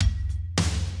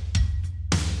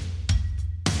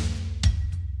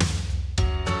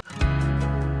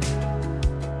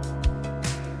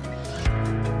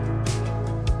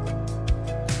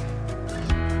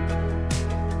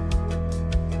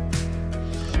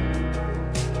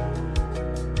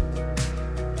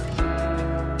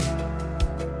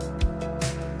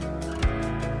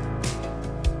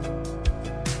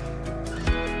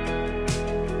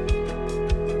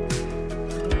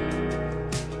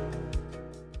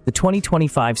The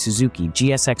 2025 Suzuki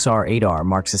GSX R-8R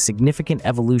marks a significant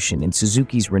evolution in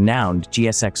Suzuki's renowned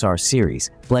GSX-R series,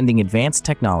 blending advanced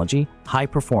technology, high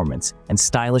performance, and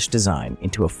stylish design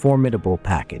into a formidable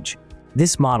package.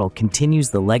 This model continues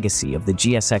the legacy of the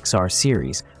GSX-R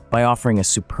series by offering a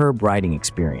superb riding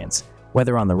experience,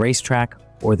 whether on the racetrack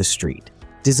or the street.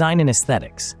 Design and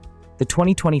aesthetics. The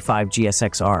 2025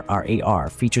 GSX R-8R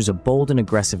features a bold and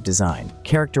aggressive design,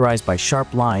 characterized by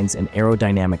sharp lines and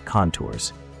aerodynamic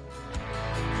contours.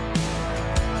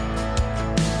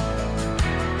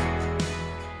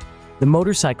 The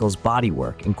motorcycle's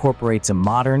bodywork incorporates a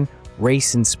modern,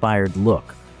 race-inspired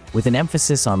look, with an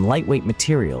emphasis on lightweight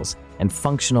materials and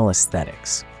functional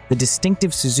aesthetics. The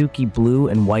distinctive Suzuki blue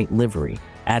and white livery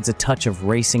adds a touch of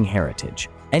racing heritage.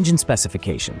 Engine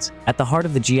specifications. At the heart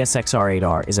of the GSX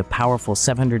R-8R is a powerful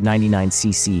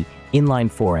 799cc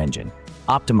inline-4 engine,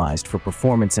 optimized for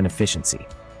performance and efficiency.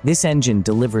 This engine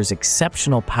delivers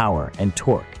exceptional power and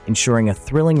torque, ensuring a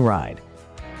thrilling ride.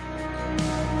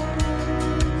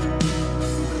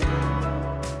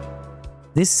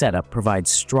 This setup provides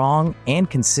strong and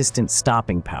consistent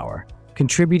stopping power,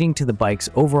 contributing to the bike's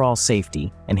overall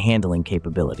safety and handling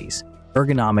capabilities.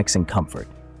 Ergonomics and comfort.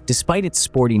 Despite its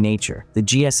sporty nature, the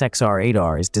GSX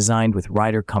R-8R is designed with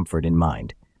rider comfort in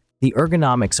mind. The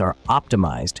ergonomics are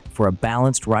optimized for a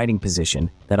balanced riding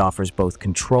position that offers both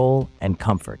control and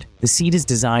comfort. The seat is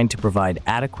designed to provide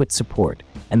adequate support,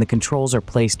 and the controls are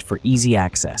placed for easy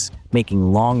access,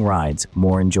 making long rides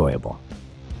more enjoyable.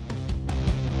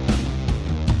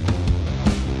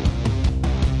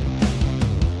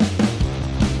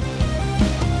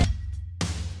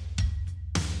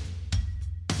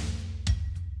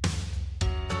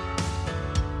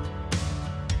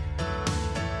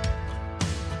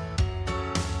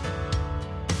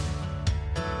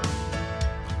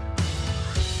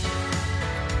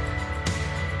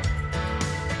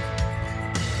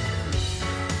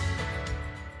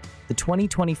 The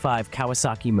 2025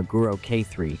 Kawasaki Meguro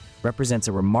K3 represents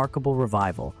a remarkable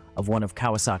revival of one of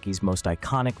Kawasaki's most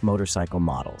iconic motorcycle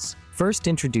models. First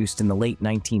introduced in the late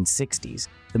 1960s,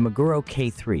 the Meguro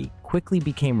K3 quickly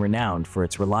became renowned for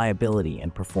its reliability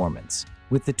and performance.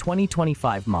 With the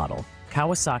 2025 model,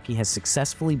 Kawasaki has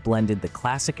successfully blended the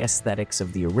classic aesthetics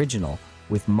of the original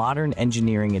with modern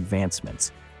engineering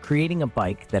advancements, creating a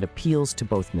bike that appeals to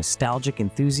both nostalgic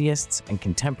enthusiasts and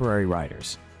contemporary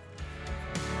riders.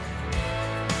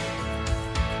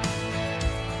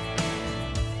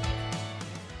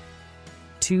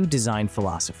 Design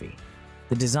philosophy.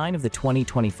 The design of the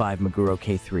 2025 Meguro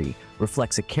K3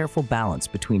 reflects a careful balance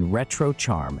between retro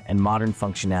charm and modern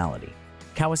functionality.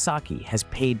 Kawasaki has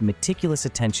paid meticulous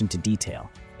attention to detail,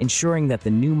 ensuring that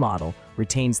the new model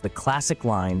retains the classic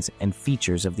lines and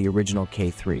features of the original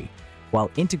K3, while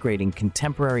integrating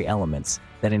contemporary elements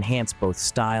that enhance both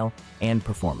style and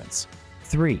performance.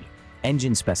 3.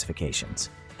 Engine specifications.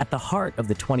 At the heart of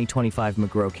the 2025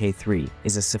 Meguro K3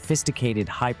 is a sophisticated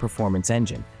high-performance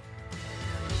engine.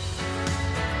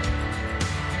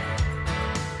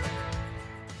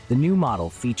 The new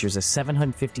model features a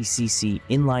 750cc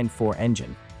inline-4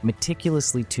 engine,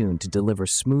 meticulously tuned to deliver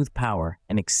smooth power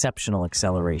and exceptional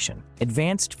acceleration.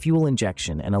 Advanced fuel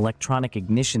injection and electronic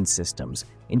ignition systems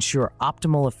ensure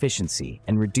optimal efficiency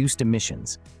and reduced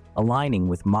emissions, aligning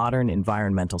with modern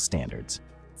environmental standards.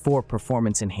 4.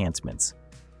 Performance enhancements.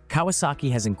 Kawasaki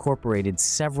has incorporated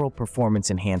several performance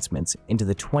enhancements into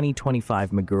the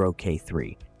 2025 Meguro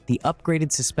K3. The upgraded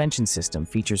suspension system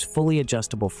features fully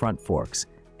adjustable front forks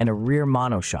and a rear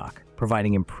monoshock,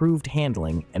 providing improved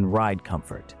handling and ride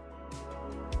comfort.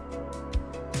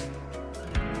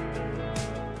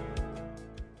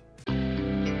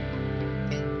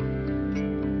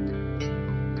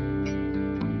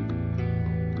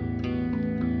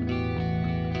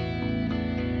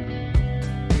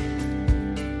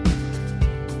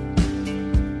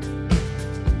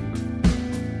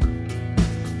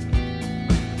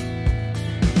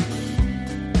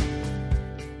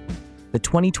 The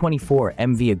 2024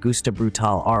 MV Agusta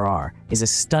Brutale RR is a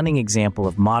stunning example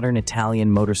of modern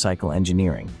Italian motorcycle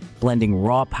engineering, blending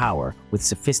raw power with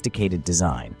sophisticated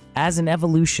design. As an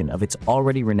evolution of its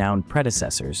already renowned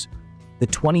predecessors, the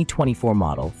 2024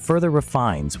 model further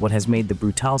refines what has made the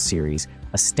Brutale series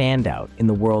a standout in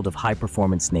the world of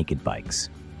high-performance naked bikes.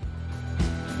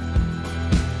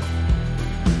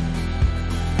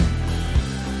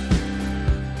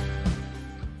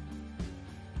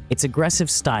 Its aggressive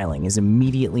styling is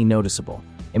immediately noticeable,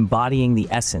 embodying the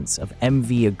essence of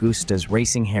MV Agusta's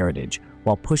racing heritage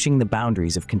while pushing the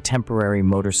boundaries of contemporary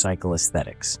motorcycle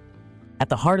aesthetics. At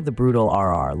the heart of the Brutale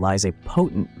RR lies a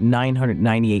potent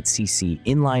 998cc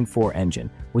inline-4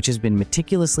 engine, which has been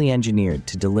meticulously engineered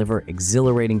to deliver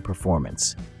exhilarating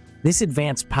performance. This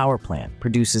advanced power plant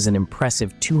produces an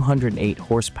impressive 208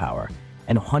 horsepower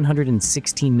and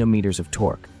 116 Nm of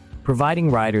torque,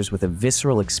 providing riders with a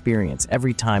visceral experience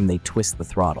every time they twist the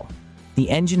throttle.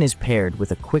 The engine is paired with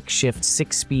a quick-shift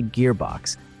 6-speed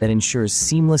gearbox that ensures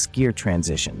seamless gear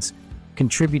transitions,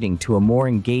 contributing to a more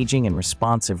engaging and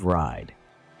responsive ride.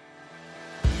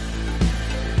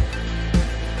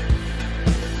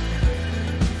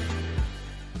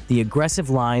 The aggressive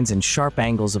lines and sharp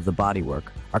angles of the bodywork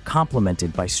are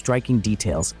complemented by striking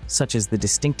details such as the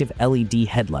distinctive LED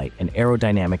headlight and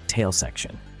aerodynamic tail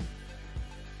section.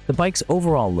 The bike's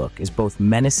overall look is both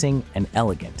menacing and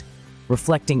elegant,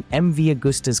 reflecting MV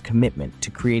Agusta's commitment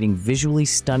to creating visually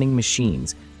stunning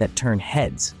machines that turn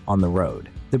heads on the road.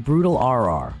 The Brutale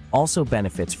RR also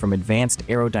benefits from advanced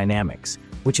aerodynamics,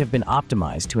 which have been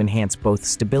optimized to enhance both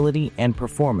stability and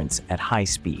performance at high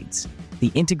speeds.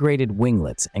 The integrated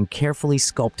winglets and carefully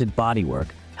sculpted bodywork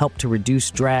help to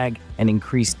reduce drag and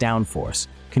increase downforce,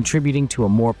 contributing to a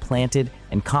more planted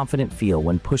and confident feel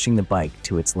when pushing the bike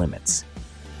to its limits.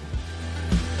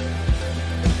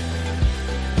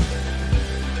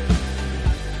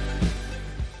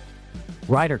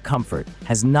 Rider comfort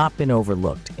has not been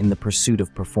overlooked in the pursuit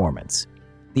of performance.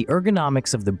 The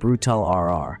ergonomics of the Brutale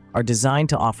RR are designed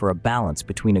to offer a balance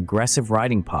between aggressive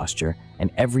riding posture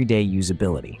and everyday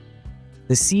usability.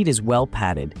 The seat is well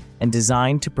padded and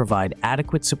designed to provide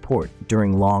adequate support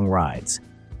during long rides,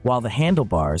 while the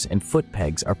handlebars and foot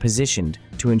pegs are positioned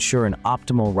to ensure an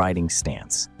optimal riding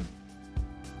stance.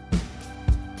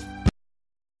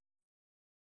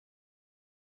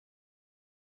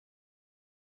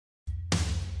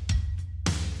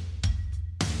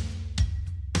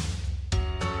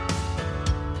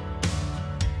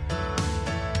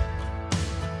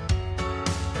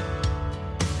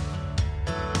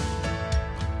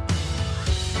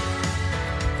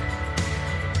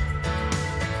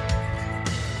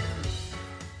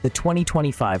 The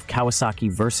 2025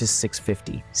 Kawasaki Versys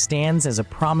 650 stands as a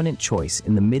prominent choice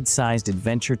in the mid-sized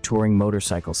adventure touring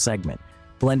motorcycle segment,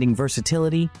 blending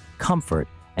versatility, comfort,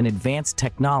 and advanced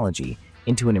technology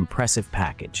into an impressive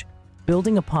package.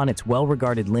 Building upon its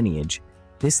well-regarded lineage,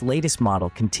 this latest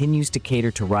model continues to cater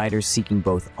to riders seeking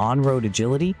both on-road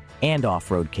agility and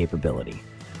off-road capability.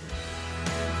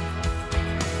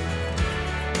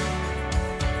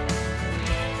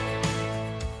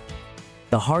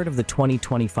 The heart of the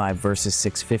 2025 Versys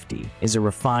 650 is a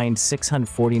refined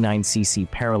 649cc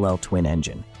parallel twin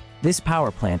engine. This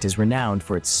power plant is renowned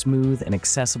for its smooth and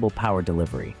accessible power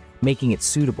delivery, making it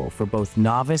suitable for both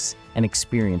novice and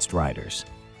experienced riders.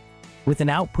 With an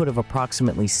output of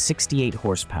approximately 68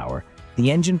 horsepower,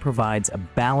 the engine provides a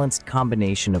balanced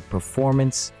combination of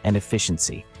performance and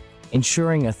efficiency,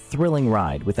 ensuring a thrilling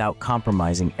ride without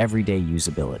compromising everyday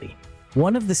usability.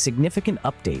 One of the significant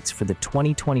updates for the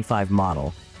 2025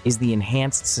 model is the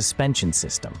enhanced suspension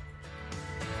system.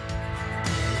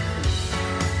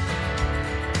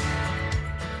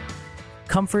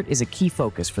 Comfort is a key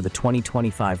focus for the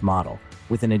 2025 model,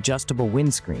 with an adjustable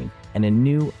windscreen and a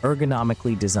new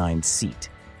ergonomically designed seat.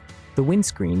 The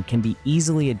windscreen can be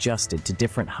easily adjusted to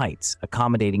different heights,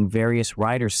 accommodating various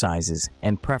rider sizes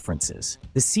and preferences.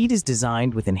 The seat is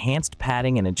designed with enhanced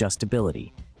padding and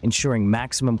adjustability, ensuring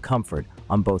maximum comfort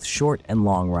on both short and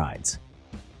long rides.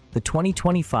 The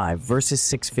 2025 Versys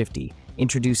 650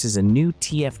 introduces a new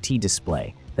TFT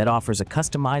display that offers a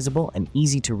customizable and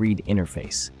easy-to-read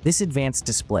interface. This advanced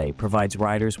display provides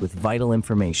riders with vital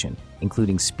information,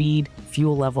 including speed,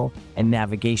 fuel level, and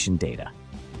navigation data.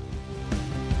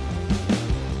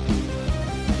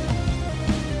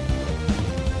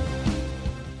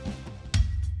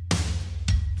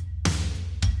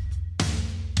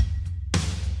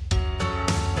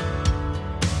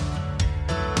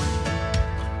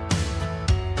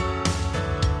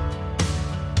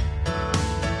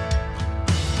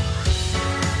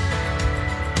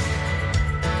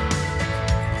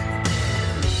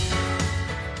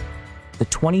 The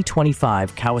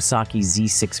 2025 Kawasaki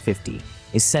Z650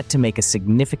 is set to make a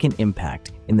significant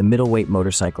impact in the middleweight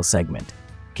motorcycle segment,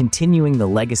 continuing the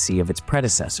legacy of its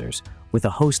predecessors with a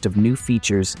host of new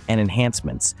features and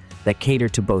enhancements that cater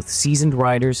to both seasoned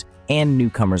riders and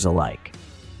newcomers alike.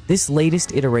 This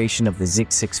latest iteration of the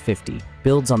Z650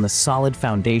 builds on the solid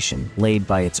foundation laid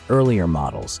by its earlier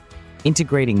models,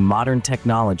 integrating modern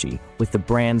technology with the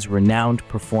brand's renowned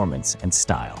performance and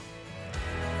style.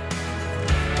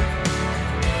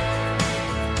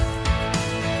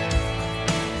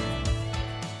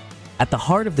 At the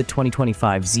heart of the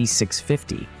 2025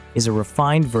 Z650 is a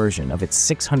refined version of its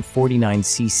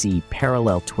 649cc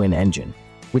parallel twin engine,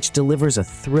 which delivers a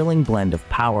thrilling blend of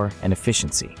power and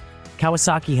efficiency.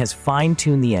 Kawasaki has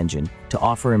fine-tuned the engine to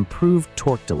offer improved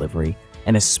torque delivery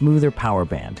and a smoother power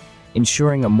band,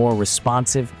 ensuring a more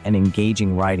responsive and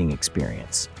engaging riding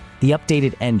experience. The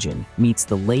updated engine meets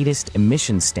the latest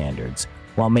emission standards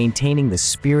while maintaining the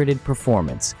spirited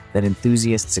performance that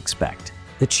enthusiasts expect.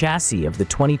 The chassis of the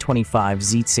 2025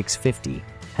 Z650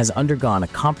 has undergone a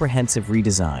comprehensive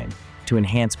redesign to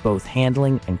enhance both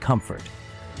handling and comfort.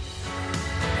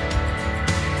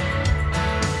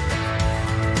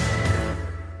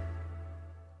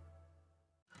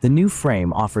 The new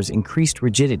frame offers increased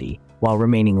rigidity while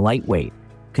remaining lightweight,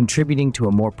 contributing to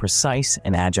a more precise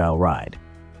and agile ride.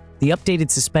 The updated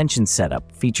suspension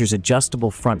setup features adjustable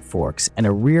front forks and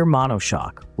a rear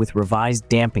monoshock with revised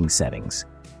damping settings,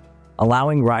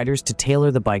 allowing riders to tailor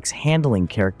the bike's handling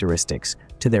characteristics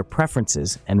to their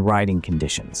preferences and riding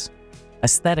conditions.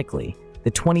 Aesthetically, the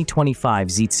 2025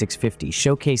 Z650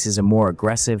 showcases a more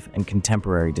aggressive and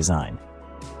contemporary design.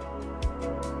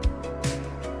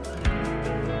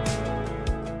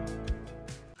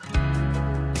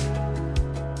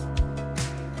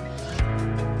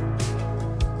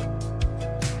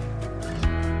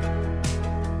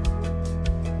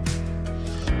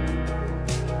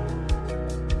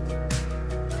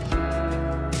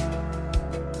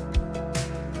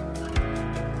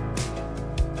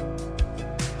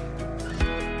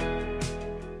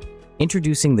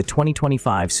 Introducing the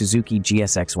 2025 Suzuki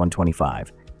GSX S125.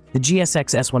 The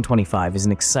GSX S125 is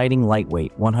an exciting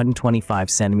lightweight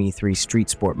 125cm street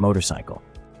sport motorcycle.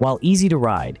 While easy to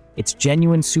ride, its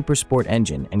genuine supersport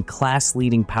engine and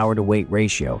class-leading power-to-weight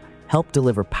ratio help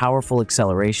deliver powerful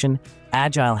acceleration,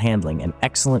 agile handling, and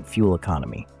excellent fuel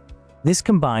economy. This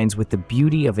combines with the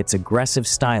beauty of its aggressive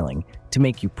styling to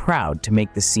make you proud to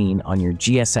make the scene on your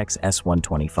GSX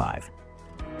S125.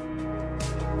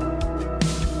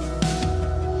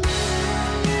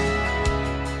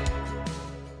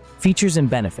 Features and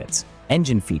benefits.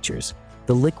 Engine features.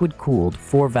 The liquid-cooled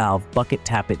 4-valve bucket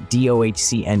tappet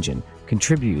DOHC engine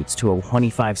contributes to a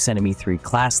 25cm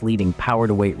class-leading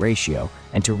power-to-weight ratio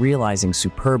and to realizing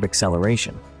superb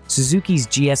acceleration. Suzuki's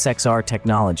GSX-R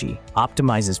technology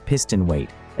optimizes piston weight,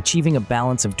 achieving a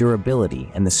balance of durability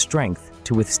and the strength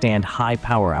to withstand high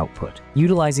power output.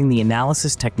 Utilizing the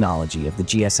analysis technology of the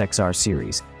GSX-R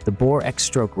series, the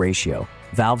bore-X-stroke ratio,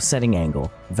 valve setting angle,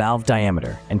 valve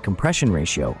diameter, and compression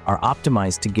ratio are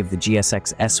optimized to give the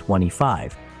GSX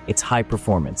S125 its high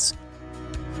performance.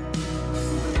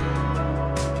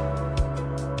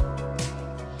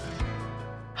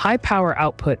 High power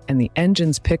output and the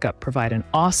engine's pickup provide an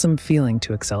awesome feeling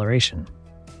to acceleration.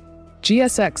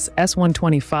 GSX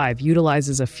S125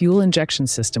 utilizes a fuel injection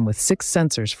system with 6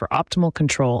 sensors for optimal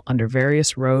control under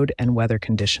various road and weather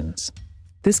conditions.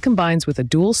 This combines with a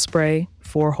dual spray,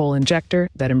 4-hole injector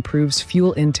that improves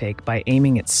fuel intake by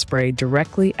aiming its spray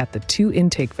directly at the 2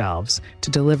 intake valves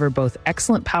to deliver both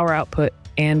excellent power output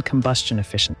and combustion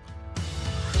efficiency.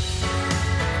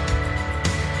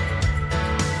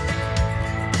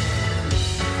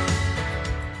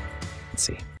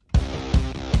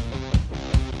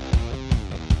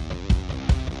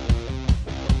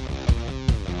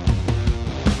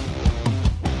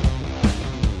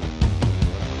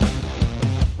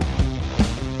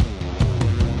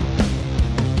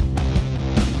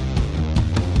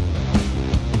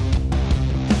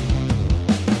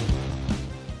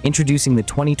 Introducing the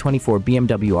 2024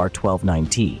 BMW R12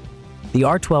 nineT. The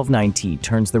R12 nineT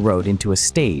turns the road into a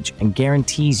stage and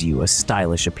guarantees you a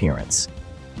stylish appearance.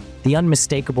 The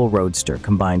unmistakable roadster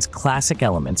combines classic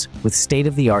elements with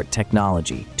state-of-the-art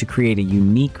technology to create a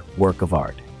unique work of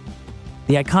art.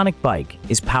 The iconic bike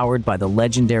is powered by the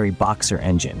legendary Boxer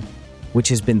engine, which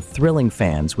has been thrilling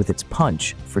fans with its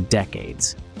punch for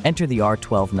decades. Enter the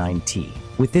R12 nineT.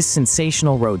 With this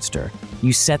sensational roadster,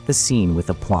 you set the scene with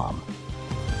aplomb.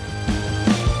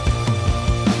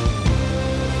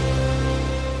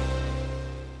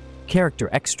 Character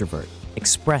extrovert,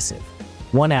 expressive,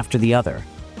 one after the other,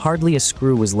 hardly a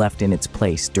screw was left in its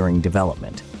place during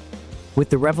development. With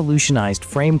the revolutionized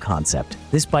frame concept,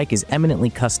 this bike is eminently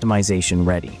customization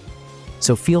ready.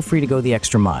 So feel free to go the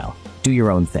extra mile, do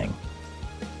your own thing.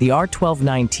 The R12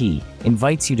 nineT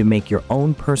invites you to make your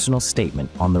own personal statement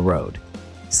on the road.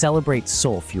 Celebrate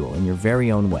soul fuel in your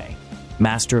very own way.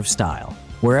 Master of style.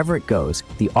 Wherever it goes,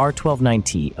 the R12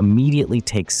 nineT immediately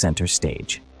takes center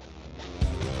stage.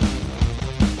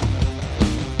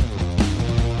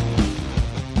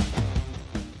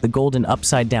 The golden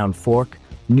upside-down fork,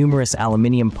 numerous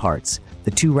aluminium parts, the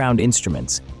 2 round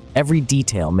instruments, every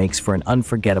detail makes for an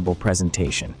unforgettable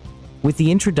presentation. With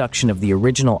the introduction of the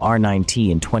original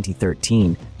R9T in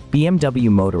 2013, BMW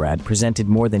Motorrad presented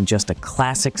more than just a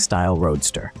classic-style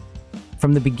roadster.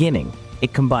 From the beginning,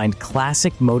 it combined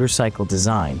classic motorcycle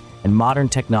design and modern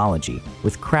technology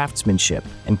with craftsmanship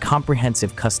and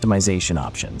comprehensive customization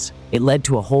options. It led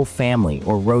to a whole family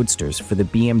or roadsters for the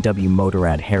BMW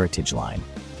Motorrad heritage line.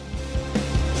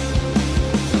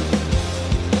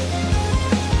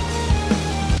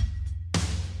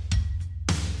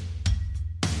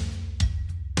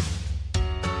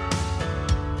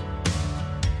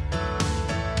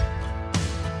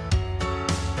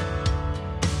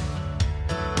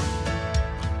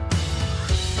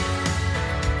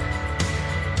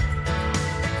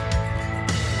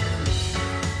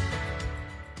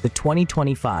 The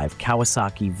 2025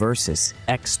 Kawasaki Versys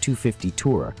X250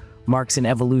 Tourer marks an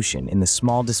evolution in the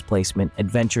small displacement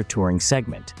adventure touring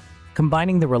segment.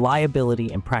 Combining the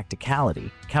reliability and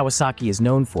practicality Kawasaki is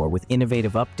known for with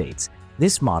innovative updates,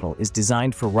 this model is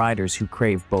designed for riders who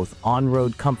crave both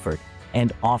on-road comfort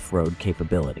and off-road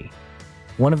capability.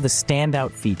 One of the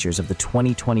standout features of the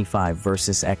 2025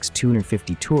 Versys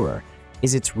X250 Tourer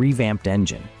is its revamped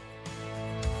engine.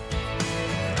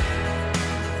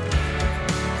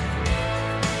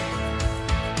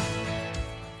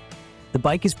 The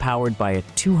bike is powered by a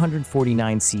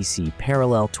 249cc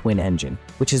parallel twin engine,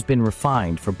 which has been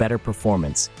refined for better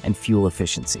performance and fuel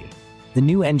efficiency. The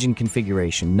new engine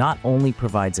configuration not only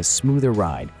provides a smoother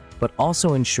ride, but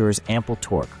also ensures ample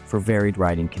torque for varied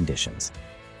riding conditions.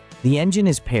 The engine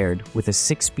is paired with a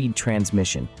 6-speed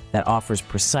transmission that offers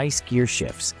precise gear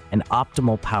shifts and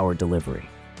optimal power delivery.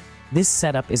 This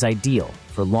setup is ideal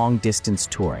for long-distance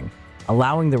touring,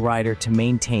 allowing the rider to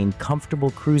maintain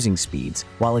comfortable cruising speeds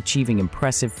while achieving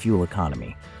impressive fuel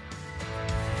economy.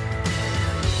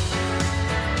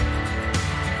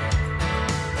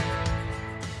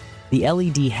 The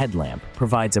LED headlamp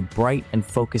provides a bright and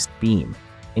focused beam,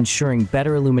 ensuring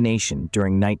better illumination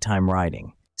during nighttime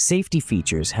riding. Safety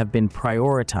features have been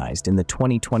prioritized in the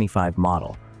 2025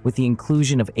 model, with the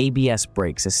inclusion of ABS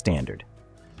brakes as standard.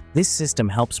 This system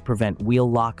helps prevent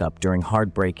wheel lockup during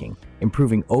hard braking,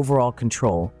 improving overall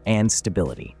control and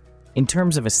stability. In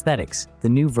terms of aesthetics, the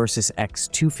new Versys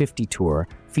X250 Tourer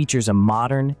features a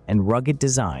modern and rugged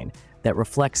design that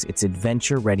reflects its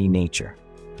adventure-ready nature.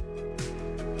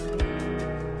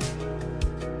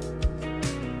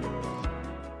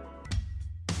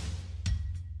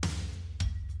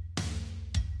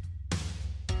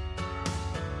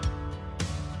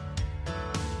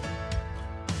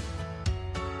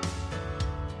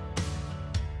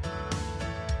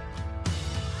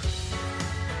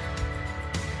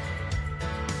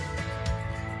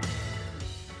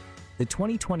 The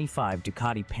 2025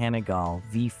 Ducati Panigale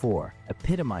V4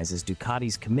 epitomizes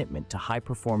Ducati's commitment to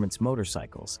high-performance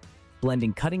motorcycles,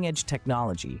 blending cutting-edge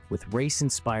technology with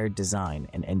race-inspired design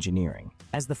and engineering.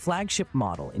 As the flagship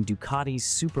model in Ducati's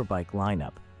superbike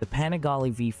lineup, the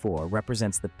Panigale V4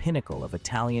 represents the pinnacle of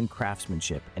Italian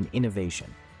craftsmanship and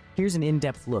innovation. Here's an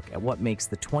in-depth look at what makes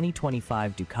the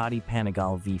 2025 Ducati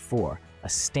Panigale V4 a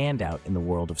standout in the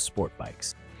world of sport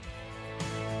bikes.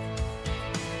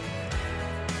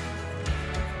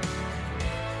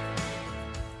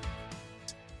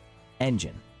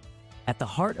 Engine. At the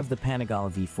heart of the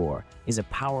Panigale V4 is a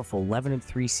powerful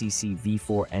 11.3cc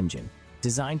V4 engine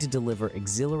designed to deliver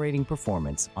exhilarating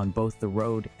performance on both the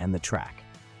road and the track.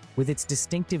 With its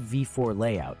distinctive V4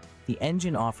 layout, the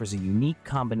engine offers a unique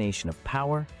combination of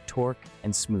power, torque,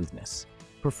 and smoothness.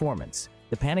 Performance.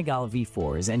 The Panigale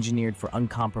V4 is engineered for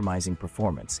uncompromising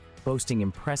performance, boasting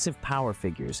impressive power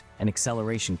figures and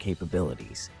acceleration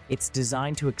capabilities. It's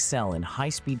designed to excel in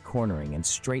high-speed cornering and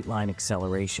straight-line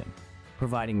acceleration,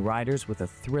 providing riders with a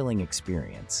thrilling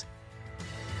experience.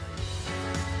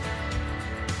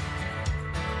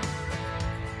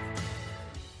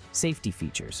 Safety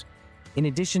features. In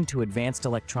addition to advanced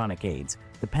electronic aids,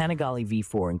 the Panigale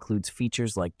V4 includes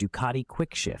features like Ducati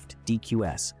Quick Shift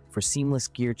 (DQS) for seamless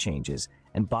gear changes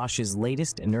and Bosch's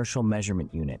latest inertial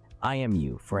measurement unit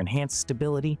 (IMU) for enhanced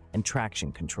stability and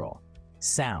traction control.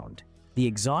 Sound. The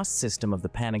exhaust system of the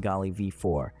Panigale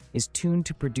V4 is tuned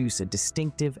to produce a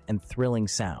distinctive and thrilling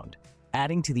sound,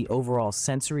 adding to the overall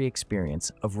sensory experience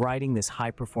of riding this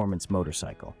high-performance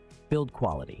motorcycle. Build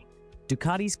quality.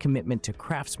 Ducati's commitment to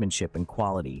craftsmanship and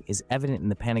quality is evident in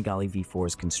the Panigale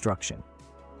V4's construction.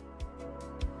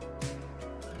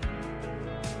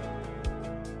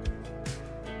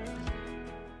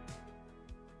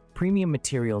 Premium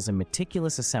materials and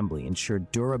meticulous assembly ensure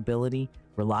durability,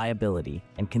 reliability,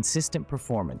 and consistent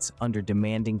performance under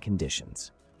demanding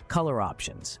conditions. Color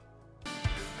options.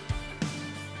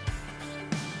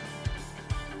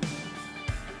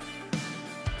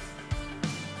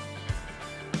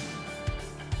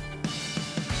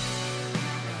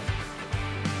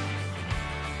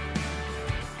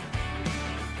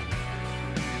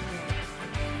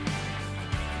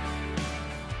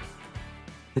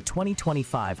 The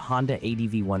 2025 Honda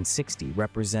ADV 160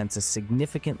 represents a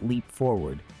significant leap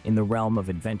forward in the realm of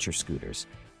adventure scooters,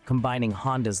 combining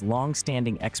Honda's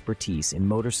long-standing expertise in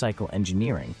motorcycle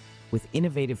engineering with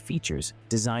innovative features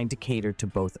designed to cater to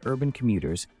both urban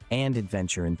commuters and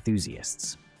adventure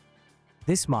enthusiasts.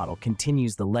 This model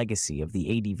continues the legacy of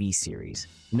the ADV series,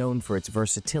 known for its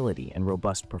versatility and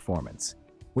robust performance.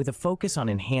 With a focus on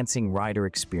enhancing rider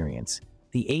experience,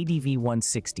 the ADV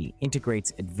 160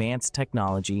 integrates advanced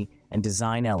technology and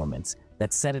design elements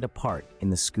that set it apart in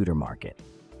the scooter market.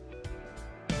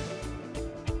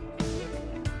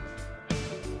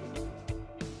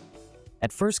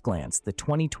 At first glance, the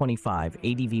 2025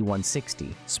 ADV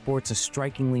 160 sports a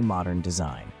strikingly modern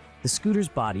design. The scooter's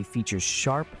body features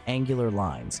sharp, angular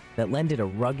lines that lend it a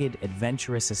rugged,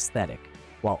 adventurous aesthetic,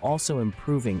 while also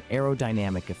improving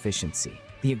aerodynamic efficiency.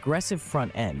 The aggressive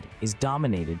front end is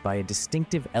dominated by a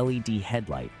distinctive LED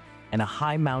headlight and a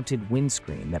high-mounted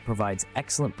windscreen that provides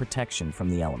excellent protection from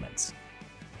the elements.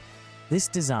 This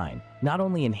design not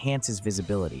only enhances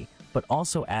visibility, but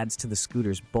also adds to the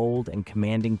scooter's bold and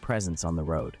commanding presence on the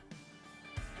road.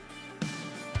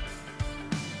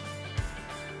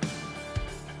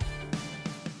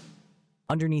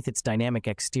 Underneath its dynamic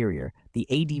exterior, the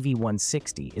ADV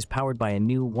 160 is powered by a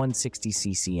new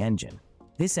 160cc engine.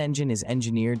 This engine is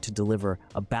engineered to deliver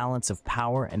a balance of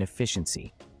power and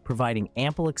efficiency, providing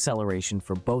ample acceleration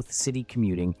for both city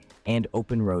commuting and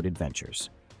open-road adventures.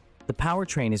 The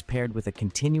powertrain is paired with a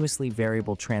continuously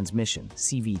variable transmission,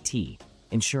 CVT,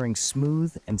 ensuring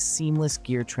smooth and seamless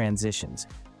gear transitions,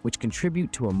 which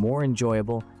contribute to a more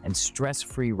enjoyable and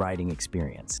stress-free riding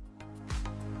experience.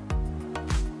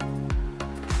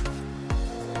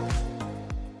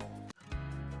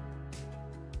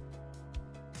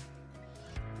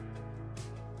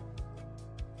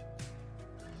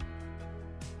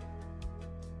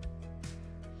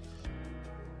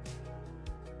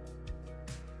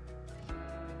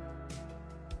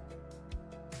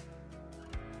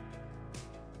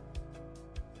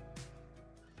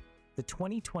 The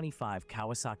 2025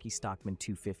 Kawasaki Stockman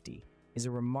 250 is a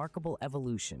remarkable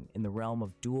evolution in the realm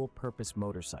of dual-purpose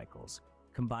motorcycles,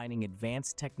 combining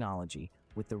advanced technology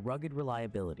with the rugged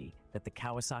reliability that the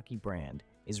Kawasaki brand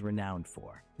is renowned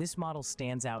for. This model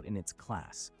stands out in its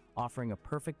class, offering a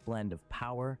perfect blend of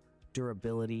power,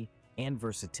 durability, and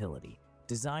versatility,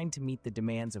 designed to meet the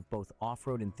demands of both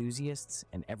off-road enthusiasts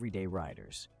and everyday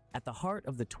riders. At the heart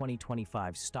of the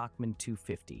 2025 Stockman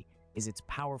 250 is its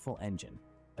powerful engine,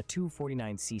 a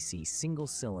 249cc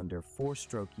single-cylinder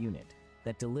four-stroke unit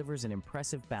that delivers an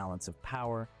impressive balance of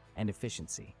power and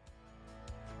efficiency.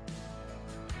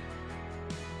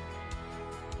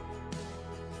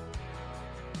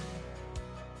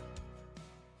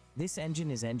 This engine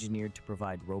is engineered to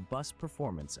provide robust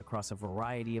performance across a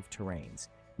variety of terrains,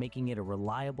 making it a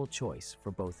reliable choice for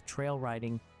both trail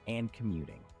riding and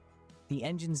commuting. The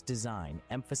engine's design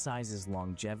emphasizes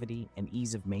longevity and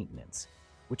ease of maintenance,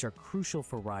 which are crucial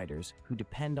for riders who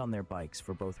depend on their bikes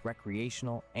for both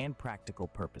recreational and practical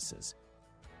purposes.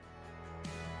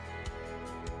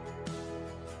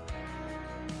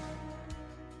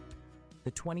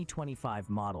 The 2025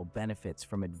 model benefits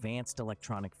from advanced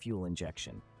electronic fuel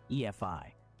injection,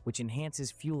 EFI, which enhances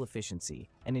fuel efficiency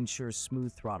and ensures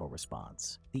smooth throttle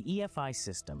response. The EFI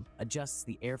system adjusts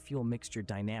the air-fuel mixture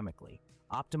dynamically,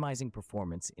 optimizing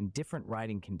performance in different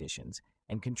riding conditions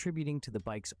and contributing to the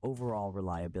bike's overall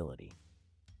reliability.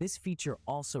 This feature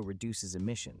also reduces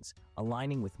emissions,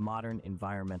 aligning with modern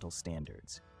environmental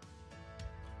standards.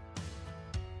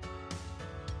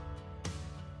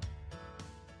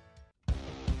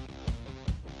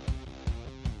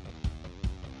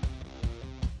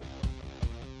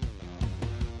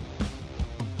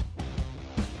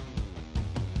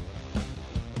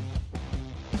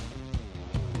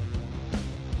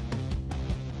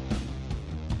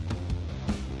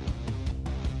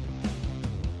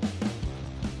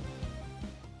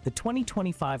 The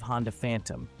 2025 Honda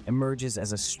Phantom emerges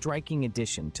as a striking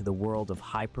addition to the world of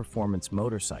high-performance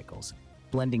motorcycles,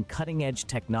 blending cutting-edge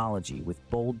technology with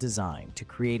bold design to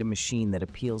create a machine that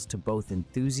appeals to both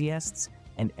enthusiasts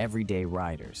and everyday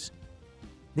riders.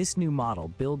 This new model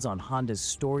builds on Honda's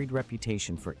storied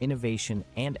reputation for innovation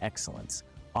and excellence,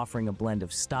 offering a blend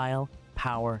of style,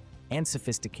 power, and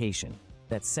sophistication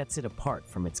that sets it apart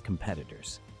from its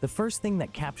competitors. The first thing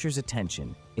that captures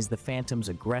attention is the Phantom's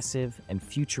aggressive and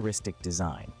futuristic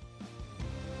design.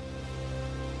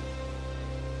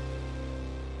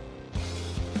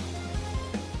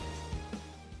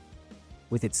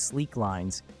 With its sleek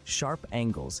lines, sharp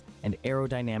angles, and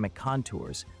aerodynamic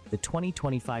contours, the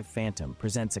 2025 Phantom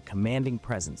presents a commanding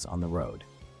presence on the road.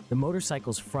 The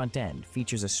motorcycle's front end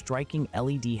features a striking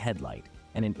LED headlight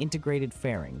and an integrated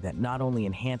fairing that not only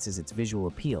enhances its visual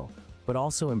appeal, but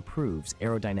also improves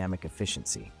aerodynamic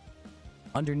efficiency.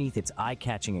 Underneath its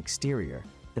eye-catching exterior,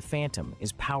 the Phantom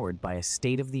is powered by a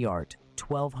state-of-the-art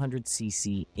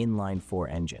 1200cc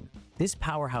inline-4 engine. This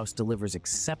powerhouse delivers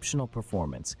exceptional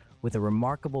performance with a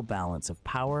remarkable balance of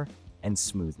power and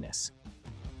smoothness.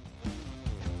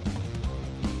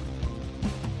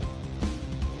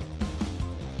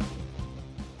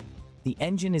 The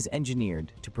engine is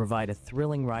engineered to provide a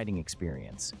thrilling riding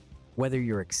experience, whether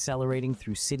you're accelerating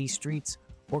through city streets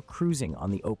or cruising on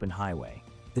the open highway.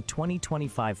 The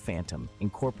 2025 Phantom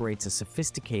incorporates a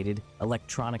sophisticated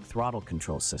electronic throttle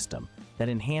control system that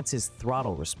enhances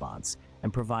throttle response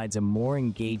and provides a more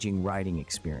engaging riding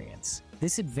experience.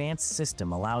 This advanced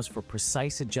system allows for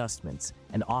precise adjustments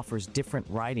and offers different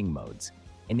riding modes,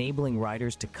 enabling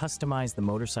riders to customize the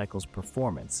motorcycle's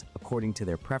performance according to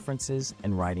their preferences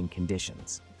and riding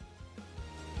conditions.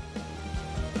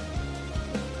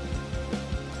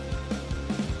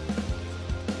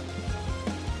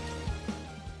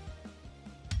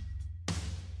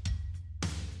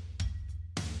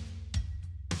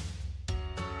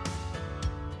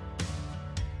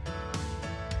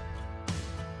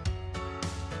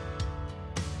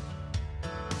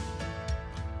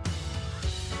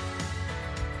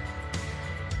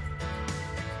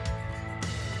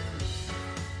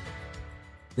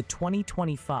 The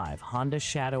 2025 Honda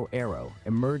Shadow Aero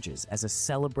emerges as a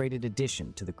celebrated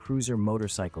addition to the cruiser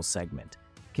motorcycle segment,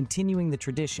 continuing the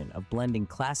tradition of blending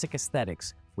classic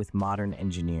aesthetics with modern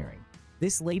engineering.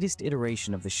 This latest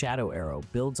iteration of the Shadow Aero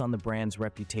builds on the brand's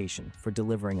reputation for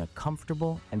delivering a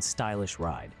comfortable and stylish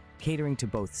ride, catering to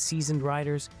both seasoned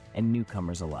riders and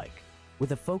newcomers alike.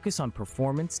 With a focus on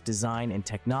performance, design, and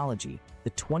technology,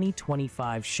 the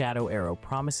 2025 Shadow Aero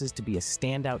promises to be a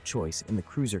standout choice in the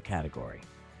cruiser category.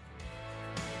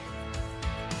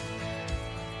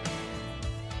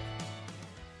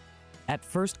 At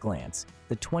first glance,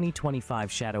 the 2025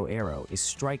 Shadow Aero is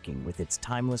striking with its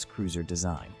timeless cruiser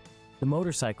design. The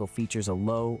motorcycle features a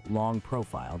low, long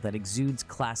profile that exudes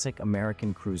classic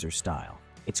American cruiser style.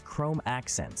 Its chrome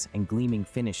accents and gleaming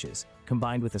finishes,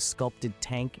 combined with a sculpted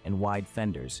tank and wide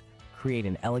fenders, create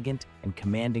an elegant and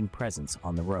commanding presence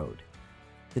on the road.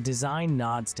 The design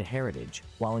nods to heritage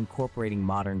while incorporating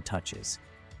modern touches,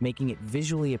 making it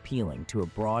visually appealing to a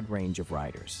broad range of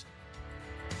riders.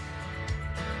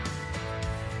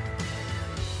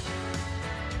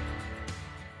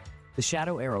 The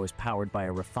Shadow Aero is powered by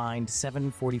a refined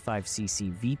 745cc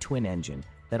V-twin engine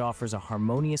that offers a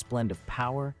harmonious blend of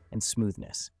power and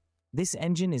smoothness. This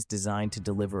engine is designed to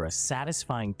deliver a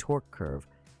satisfying torque curve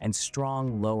and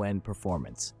strong low-end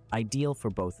performance, ideal for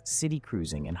both city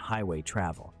cruising and highway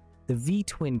travel. The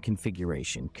V-twin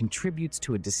configuration contributes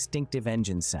to a distinctive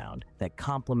engine sound that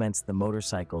complements the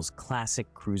motorcycle's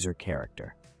classic cruiser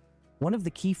character. One of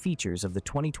the key features of the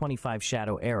 2025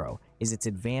 Shadow Aero is its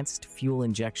advanced fuel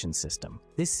injection system.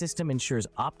 This system ensures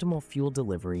optimal fuel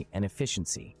delivery and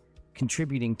efficiency,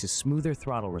 contributing to smoother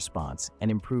throttle response and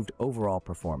improved overall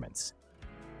performance.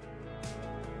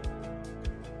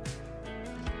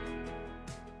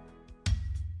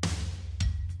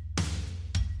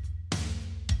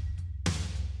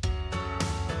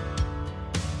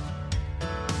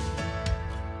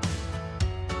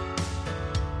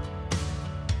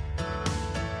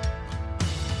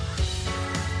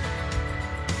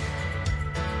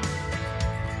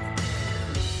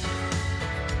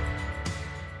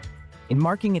 In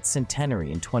marking its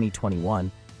centenary in 2021,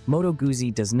 Moto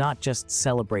Guzzi does not just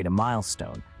celebrate a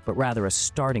milestone, but rather a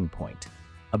starting point,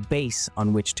 a base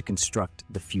on which to construct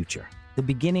the future. The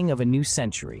beginning of a new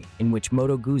century in which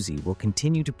Moto Guzzi will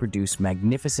continue to produce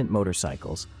magnificent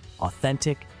motorcycles,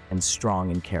 authentic and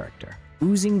strong in character.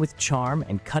 Oozing with charm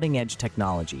and cutting-edge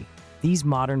technology, these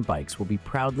modern bikes will be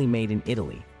proudly made in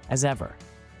Italy, as ever,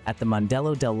 at the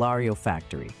Mandello del Lario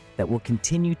factory that will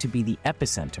continue to be the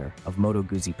epicenter of Moto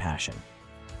Guzzi passion.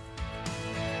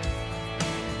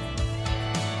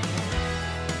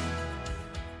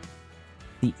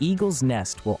 The Eagle's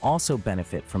Nest will also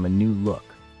benefit from a new look,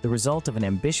 the result of an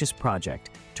ambitious project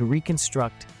to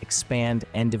reconstruct, expand,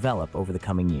 and develop over the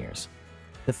coming years.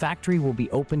 The factory will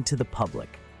be open to the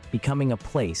public, becoming a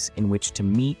place in which to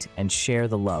meet and share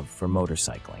the love for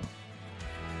motorcycling.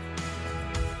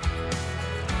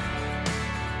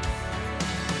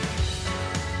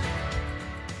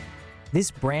 This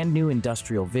brand new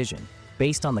industrial vision,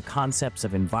 based on the concepts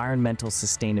of environmental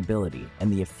sustainability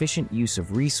and the efficient use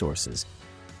of resources,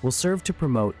 will serve to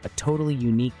promote a totally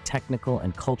unique technical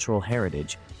and cultural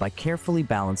heritage by carefully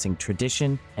balancing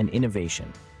tradition and innovation,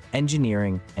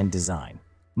 engineering and design.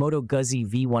 Moto Guzzi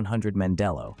V100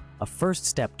 Mandello, a first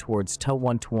step towards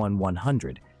TO121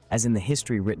 100, as in the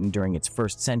history written during its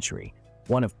first century,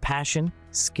 one of passion,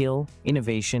 skill,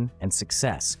 innovation, and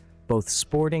success, both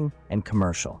sporting and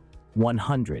commercial.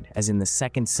 100, as in the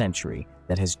second century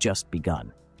that has just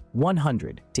begun.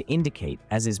 100, to indicate,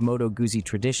 as is Moto Guzzi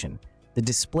tradition, the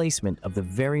displacement of the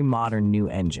very modern new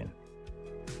engine.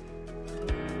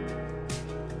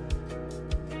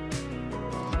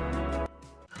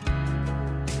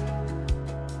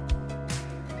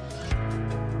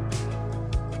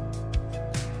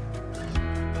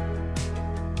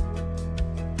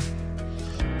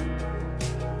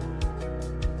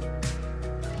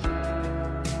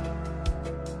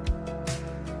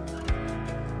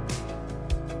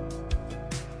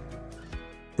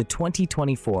 The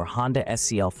 2024 Honda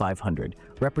SCL 500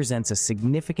 represents a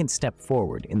significant step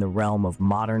forward in the realm of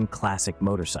modern classic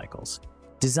motorcycles.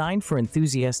 Designed for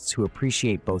enthusiasts who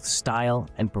appreciate both style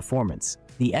and performance,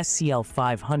 the SCL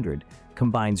 500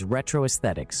 combines retro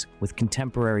aesthetics with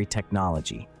contemporary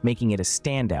technology, making it a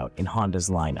standout in Honda's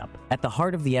lineup. At the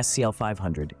heart of the SCL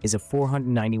 500 is a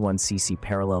 491cc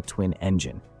parallel twin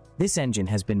engine. This engine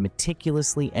has been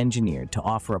meticulously engineered to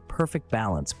offer a perfect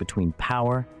balance between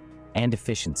power and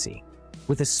efficiency,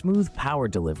 with a smooth power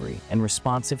delivery and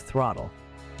responsive throttle.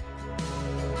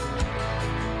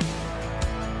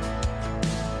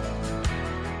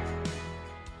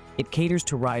 It caters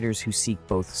to riders who seek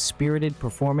both spirited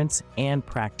performance and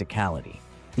practicality.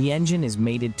 The engine is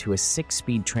mated to a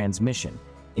 6-speed transmission,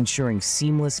 ensuring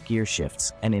seamless gear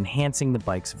shifts and enhancing the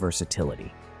bike's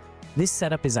versatility. This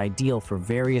setup is ideal for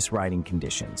various riding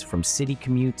conditions, from city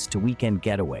commutes to weekend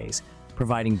getaways,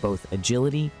 providing both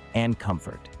agility and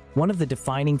comfort. One of the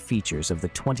defining features of the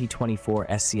 2024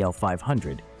 SCL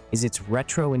 500 is its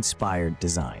retro-inspired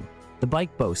design. The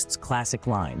bike boasts classic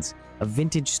lines, a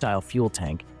vintage-style fuel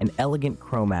tank, and elegant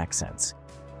chrome accents.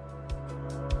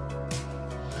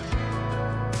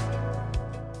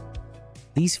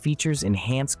 These features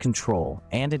enhance control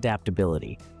and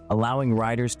adaptability, allowing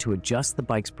riders to adjust the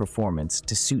bike's performance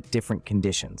to suit different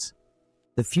conditions.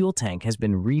 The fuel tank has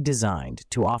been redesigned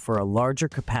to offer a larger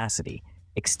capacity,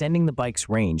 extending the bike's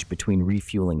range between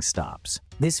refueling stops.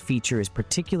 This feature is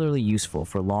particularly useful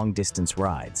for long-distance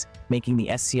rides, making the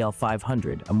SCL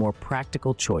 500 a more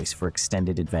practical choice for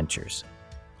extended adventures.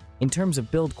 In terms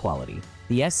of build quality,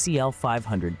 the SCL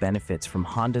 500 benefits from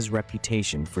Honda's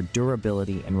reputation for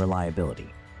durability and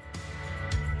reliability.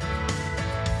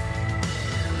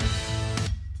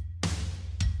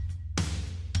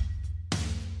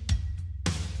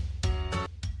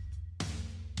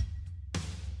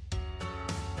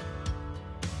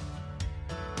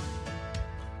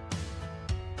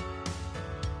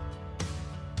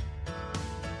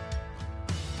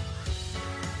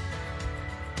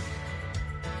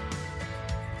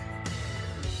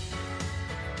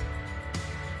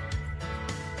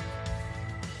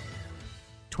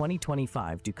 The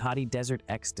 2025 Ducati Desert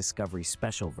X Discovery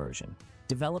Special Version,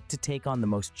 developed to take on the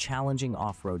most challenging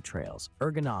off-road trails.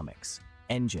 Ergonomics,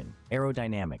 engine,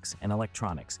 aerodynamics, and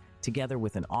electronics, together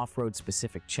with an off-road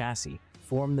specific chassis,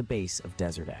 form the base of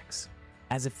Desert X.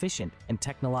 As efficient and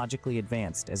technologically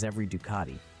advanced as every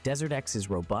Ducati, Desert X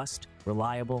is robust,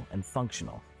 reliable, and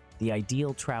functional, the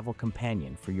ideal travel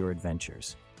companion for your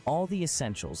adventures. All the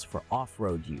essentials for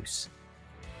off-road use.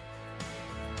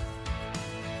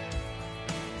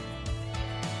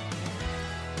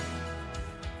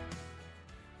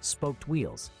 Spoked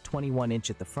wheels, 21-inch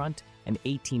at the front and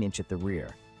 18-inch at the rear,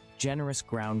 generous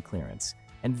ground clearance,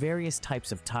 and various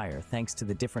types of tire thanks to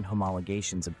the different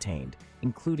homologations obtained,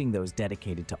 including those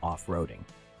dedicated to off-roading,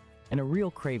 and a real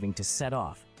craving to set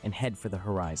off and head for the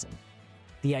horizon.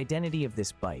 The identity of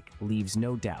this bike leaves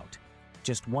no doubt.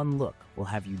 Just one look will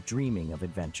have you dreaming of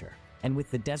adventure. And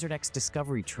with the Desert X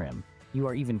Discovery trim, you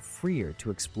are even freer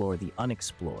to explore the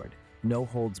unexplored, no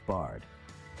holds barred.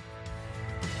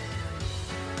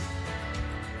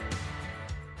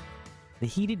 The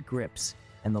heated grips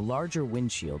and the larger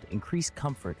windshield increase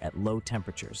comfort at low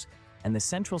temperatures, and the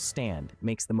central stand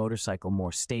makes the motorcycle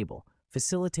more stable,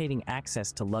 facilitating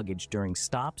access to luggage during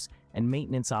stops and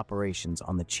maintenance operations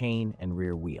on the chain and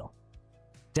rear wheel.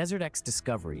 Desert X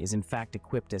Discovery is in fact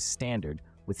equipped as standard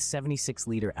with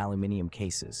 76-liter aluminum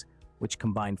cases, which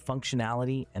combine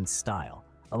functionality and style,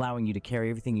 allowing you to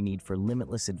carry everything you need for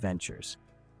limitless adventures.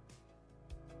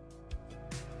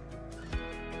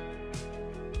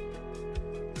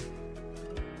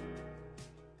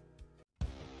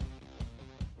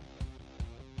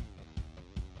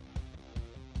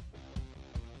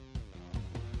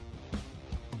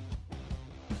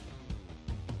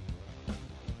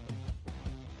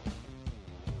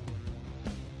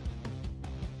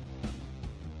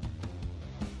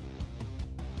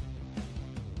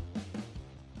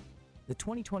 The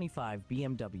 2025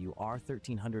 BMW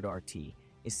R1300 RT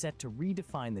is set to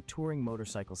redefine the touring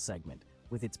motorcycle segment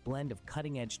with its blend of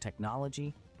cutting-edge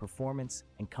technology, performance,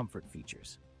 and comfort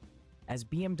features. As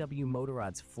BMW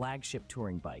Motorrad's flagship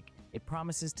touring bike, it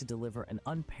promises to deliver an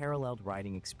unparalleled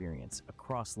riding experience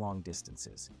across long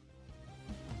distances.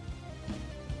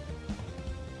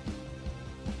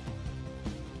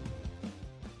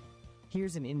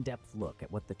 Here's an in-depth look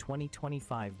at what the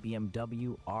 2025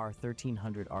 BMW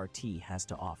R1300 RT has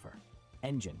to offer.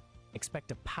 Engine.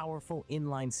 Expect a powerful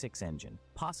inline-six engine,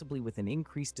 possibly with an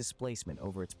increased displacement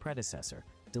over its predecessor,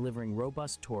 delivering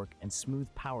robust torque and smooth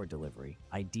power delivery,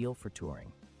 ideal for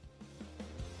touring.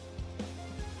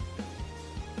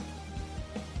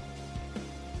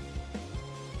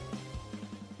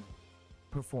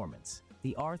 Performance.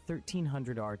 The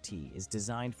R1300 RT is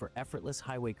designed for effortless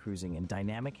highway cruising and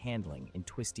dynamic handling in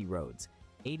twisty roads,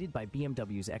 aided by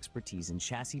BMW's expertise in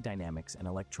chassis dynamics and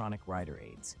electronic rider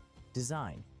aids.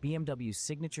 Design. BMW's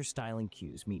signature styling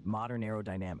cues meet modern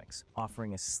aerodynamics,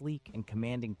 offering a sleek and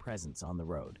commanding presence on the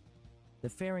road. The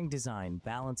fairing design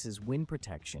balances wind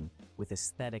protection with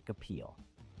aesthetic appeal.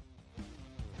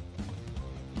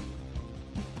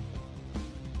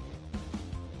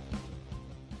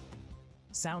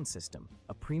 Sound system.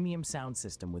 A premium sound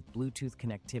system with Bluetooth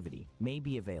connectivity may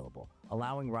be available,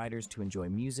 allowing riders to enjoy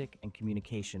music and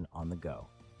communication on the go.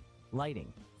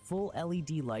 Lighting. Full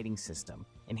LED lighting system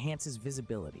enhances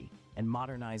visibility and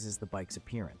modernizes the bike's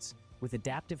appearance, with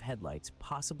adaptive headlights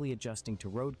possibly adjusting to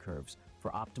road curves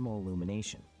for optimal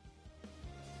illumination.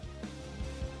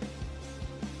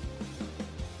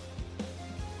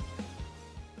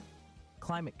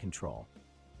 Climate control.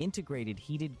 Integrated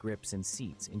heated grips and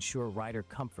seats ensure rider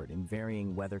comfort in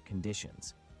varying weather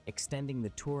conditions, extending the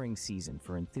touring season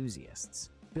for enthusiasts.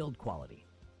 Build quality.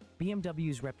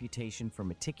 BMW's reputation for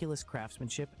meticulous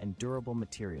craftsmanship and durable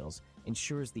materials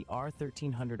ensures the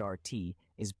R1300 RT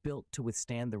is built to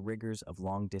withstand the rigors of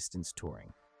long-distance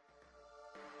touring.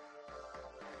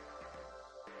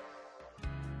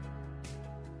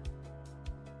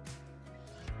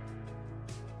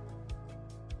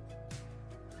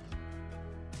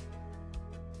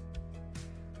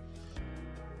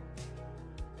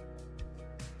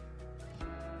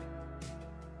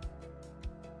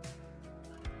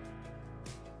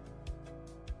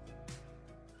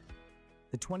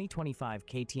 The 2025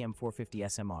 KTM 450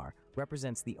 SMR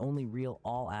represents the only real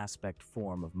all-aspect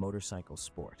form of motorcycle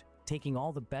sport, taking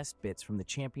all the best bits from the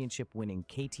championship-winning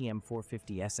KTM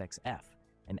 450 SXF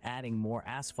and adding more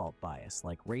asphalt bias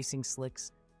like racing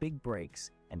slicks, big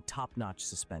brakes, and top-notch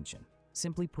suspension.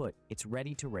 Simply put, it's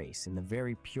ready to race in the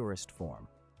very purest form.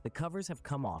 The covers have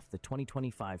come off the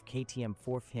 2025 KTM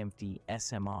 450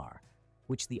 SMR,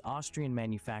 which the Austrian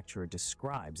manufacturer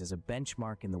describes as a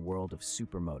benchmark in the world of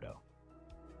supermoto.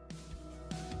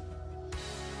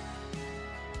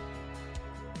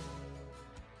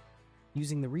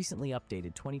 Using the recently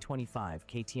updated 2025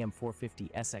 KTM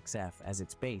 450 SXF as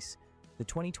its base, the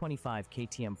 2025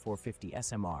 KTM 450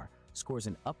 SMR scores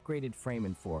an upgraded frame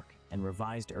and fork and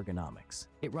revised ergonomics.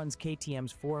 It runs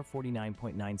KTM's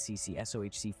 449.9cc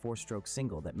SOHC 4-stroke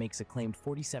single that makes a claimed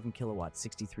 47 kilowatts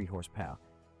 63 horsepower,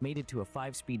 mated to a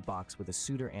 5-speed box with a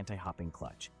Suter anti-hopping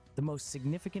clutch. The most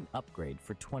significant upgrade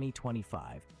for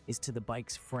 2025 is to the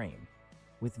bike's frame,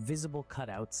 with visible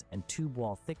cutouts and tube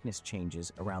wall thickness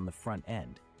changes around the front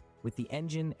end, with the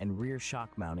engine and rear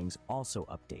shock mountings also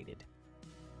updated.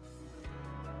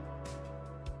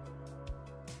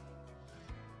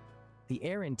 The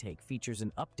air intake features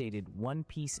an updated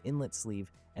one-piece inlet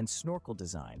sleeve and snorkel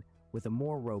design with a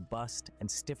more robust and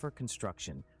stiffer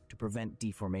construction to prevent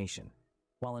deformation,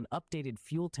 while an updated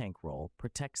fuel tank roll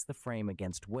protects the frame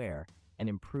against wear and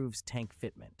improves tank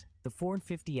fitment. The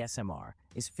 450 SMR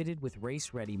is fitted with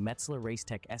race-ready Metzeler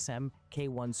Racetech SM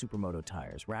K1 Supermoto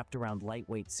tires wrapped around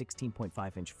lightweight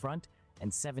 16.5-inch front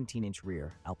and 17-inch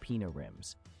rear Alpina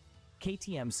rims.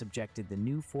 KTM subjected the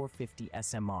new 450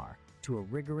 SMR to a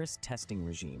rigorous testing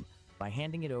regime by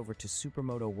handing it over to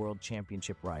Supermoto World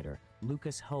Championship rider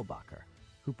Lukas Höllbacher,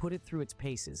 who put it through its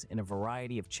paces in a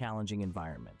variety of challenging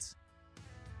environments.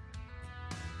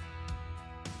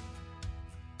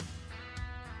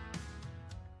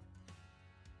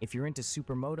 If you're into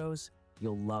supermotos,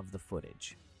 you'll love the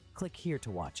footage. Click here to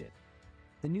watch it.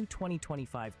 The new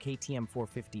 2025 KTM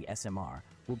 450 SMR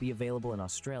will be available in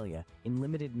Australia in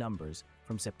limited numbers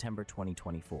from September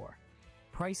 2024.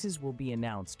 Prices will be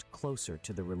announced closer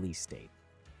to the release date.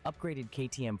 Upgraded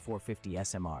KTM 450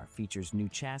 SMR features new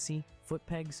chassis, foot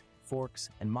pegs, forks,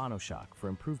 and monoshock for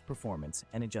improved performance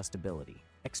and adjustability.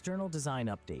 External design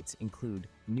updates include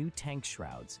new tank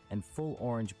shrouds and full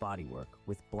orange bodywork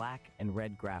with black and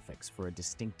red graphics for a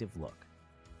distinctive look.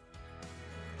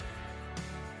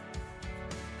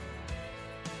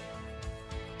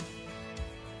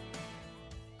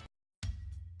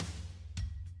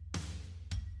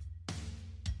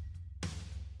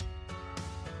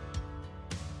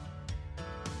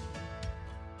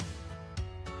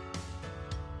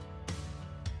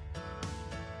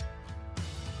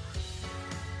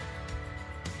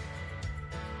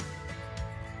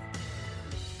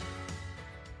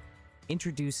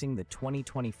 Introducing the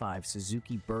 2025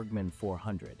 Suzuki Burgman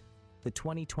 400. The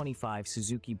 2025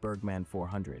 Suzuki Burgman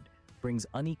 400 brings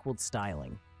unequaled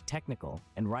styling, technical,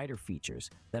 and rider features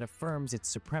that affirms its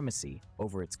supremacy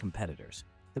over its competitors.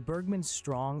 The Burgman's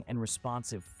strong and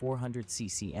responsive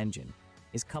 400cc engine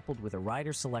is coupled with a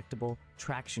rider-selectable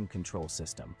traction control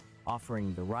system,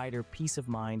 offering the rider peace of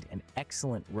mind and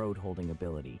excellent road-holding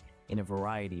ability in a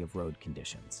variety of road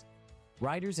conditions.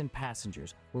 Riders and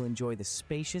passengers will enjoy the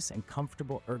spacious and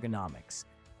comfortable ergonomics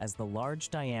as the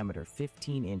large-diameter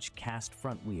 15-inch cast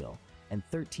front wheel and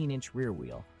 13-inch rear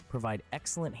wheel provide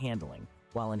excellent handling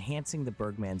while enhancing the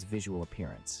Burgman's visual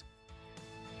appearance.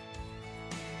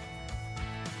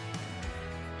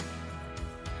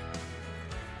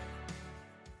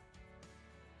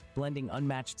 Blending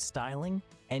unmatched styling,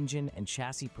 engine, and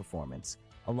chassis performance,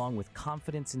 along with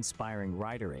confidence-inspiring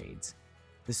rider aids,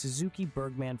 the Suzuki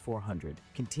Burgman 400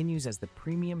 continues as the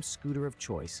premium scooter of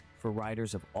choice for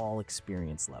riders of all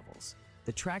experience levels.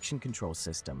 The traction control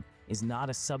system is not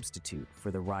a substitute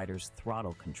for the rider's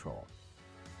throttle control.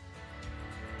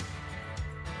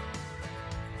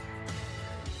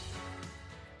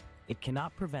 It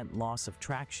cannot prevent loss of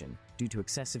traction due to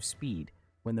excessive speed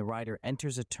when the rider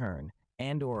enters a turn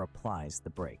and/or applies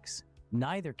the brakes.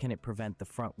 Neither can it prevent the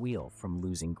front wheel from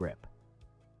losing grip.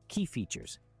 Key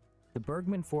features. The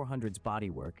Burgman 400's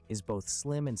bodywork is both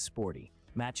slim and sporty,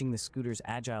 matching the scooter's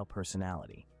agile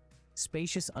personality.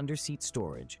 Spacious underseat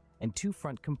storage and two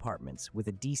front compartments with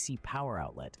a DC power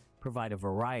outlet provide a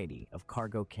variety of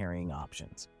cargo carrying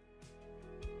options.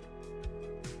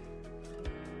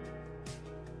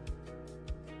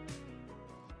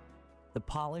 The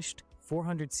polished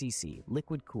 400cc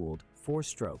liquid-cooled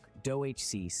 4-stroke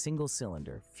DOHC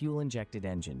single-cylinder fuel-injected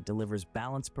engine delivers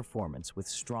balanced performance with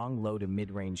strong low to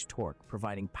mid-range torque,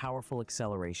 providing powerful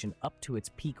acceleration up to its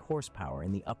peak horsepower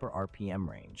in the upper RPM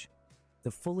range.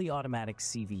 The fully automatic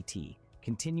CVT,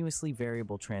 continuously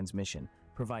variable transmission,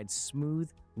 provides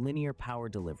smooth, linear power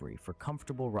delivery for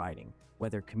comfortable riding,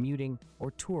 whether commuting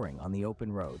or touring on the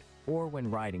open road, or when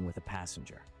riding with a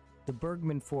passenger. The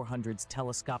Burgman 400's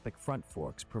telescopic front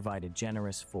forks provide a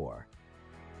generous 4.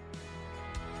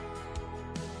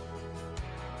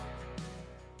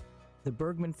 The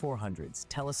Burgman 400's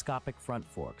telescopic front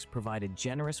forks provide a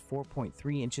generous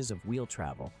 4.3 inches of wheel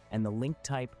travel and the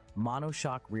link-type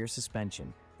monoshock rear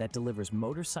suspension that delivers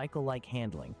motorcycle-like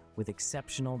handling with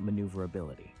exceptional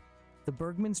maneuverability. The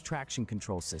Burgman's traction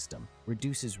control system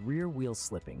reduces rear wheel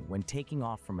slipping when taking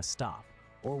off from a stop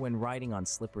or when riding on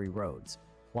slippery roads,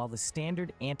 while the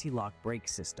standard anti-lock brake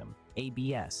system,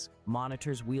 ABS,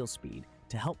 monitors wheel speed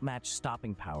to help match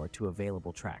stopping power to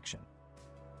available traction.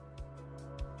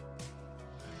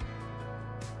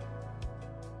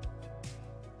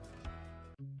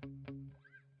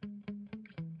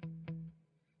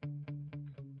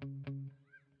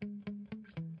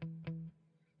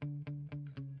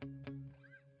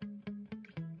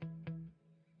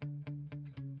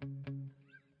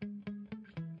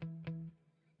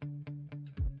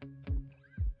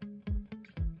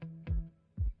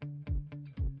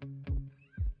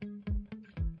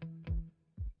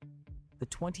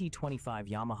 The 2025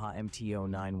 Yamaha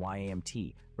MT-09 Y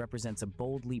AMT represents a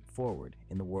bold leap forward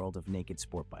in the world of naked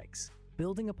sport bikes.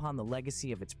 Building upon the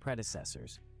legacy of its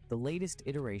predecessors, the latest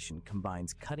iteration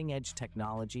combines cutting-edge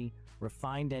technology,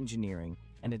 refined engineering,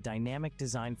 and a dynamic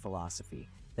design philosophy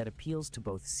that appeals to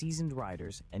both seasoned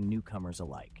riders and newcomers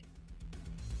alike.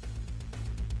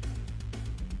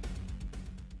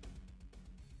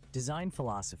 Design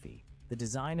philosophy. The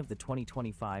design of the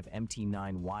 2025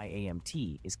 MT-09 Y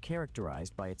AMT is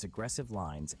characterized by its aggressive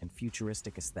lines and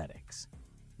futuristic aesthetics.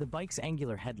 The bike's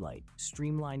angular headlight,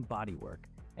 streamlined bodywork,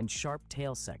 and sharp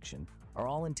tail section are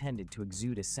all intended to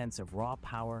exude a sense of raw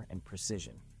power and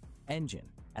precision. Engine.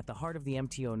 At the heart of the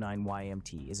MT-09 Y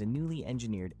AMT is a newly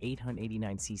engineered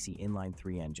 889cc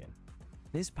inline-3 engine.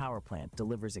 This power plant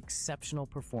delivers exceptional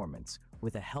performance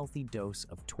with a healthy dose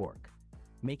of torque,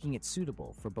 making it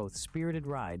suitable for both spirited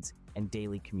rides and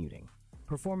daily commuting.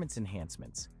 Performance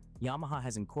enhancements. Yamaha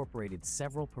has incorporated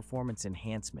several performance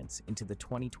enhancements into the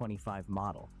 2025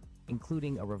 model,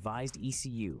 including a revised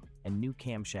ECU and new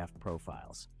camshaft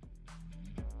profiles.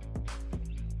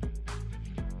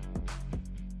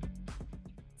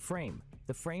 Frame.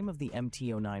 The frame of the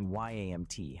MT-09 Y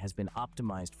AMT has been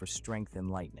optimized for strength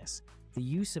and lightness. The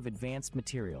use of advanced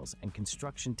materials and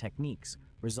construction techniques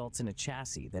results in a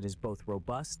chassis that is both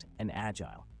robust and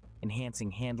agile, enhancing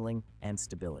handling and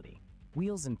stability.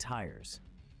 Wheels and tires.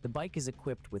 The bike is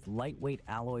equipped with lightweight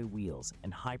alloy wheels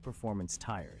and high-performance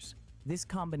tires. This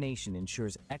combination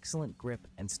ensures excellent grip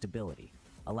and stability,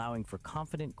 allowing for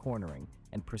confident cornering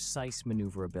and precise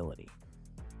maneuverability.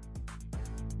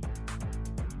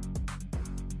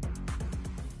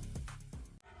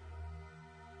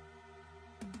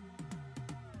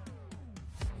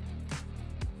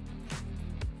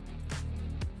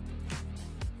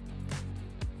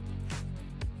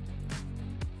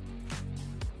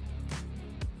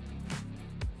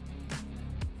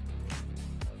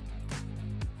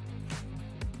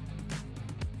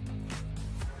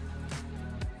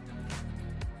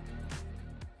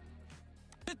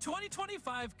 The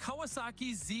 2025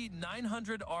 Kawasaki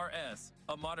Z900RS,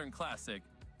 a modern classic,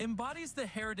 embodies the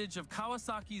heritage of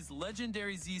Kawasaki's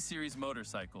legendary Z-Series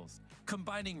motorcycles,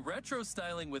 combining retro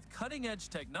styling with cutting-edge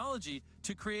technology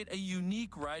to create a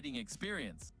unique riding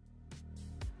experience.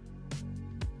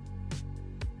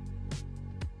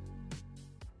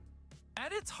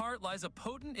 At its heart lies a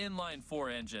potent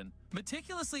inline-4 engine,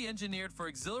 meticulously engineered for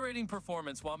exhilarating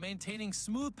performance while maintaining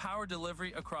smooth power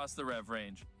delivery across the rev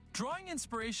range. Drawing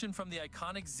inspiration from the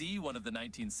iconic Z1 of the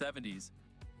 1970s,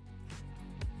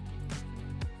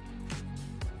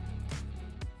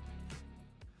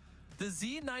 the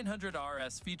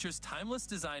Z900RS features timeless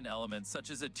design elements such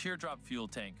as a teardrop fuel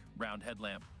tank, round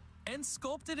headlamp, and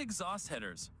sculpted exhaust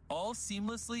headers, all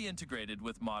seamlessly integrated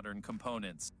with modern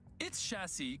components. Its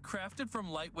chassis, crafted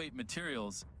from lightweight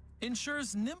materials,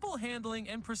 ensures nimble handling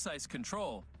and precise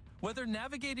control, whether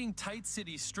navigating tight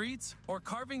city streets or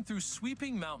carving through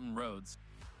sweeping mountain roads.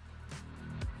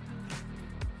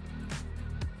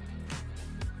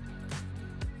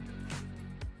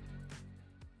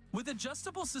 With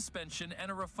adjustable suspension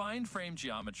and a refined frame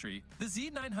geometry, the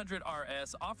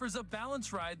Z900RS offers a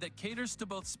balanced ride that caters to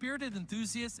both spirited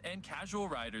enthusiasts and casual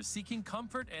riders seeking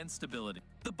comfort and stability.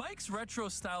 The bike's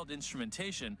retro-styled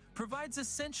instrumentation provides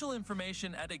essential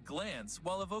information at a glance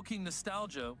while evoking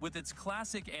nostalgia with its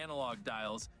classic analog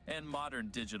dials and modern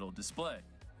digital display.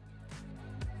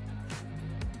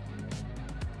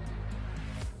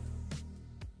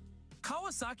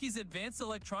 Kawasaki's advanced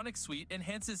electronic suite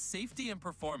enhances safety and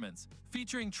performance,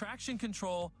 featuring traction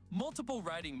control, multiple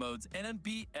riding modes, and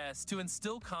ABS to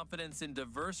instill confidence in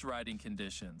diverse riding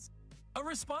conditions. A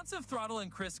responsive throttle and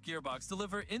crisp gearbox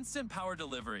deliver instant power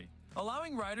delivery,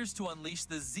 allowing riders to unleash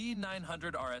the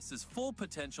Z900RS's full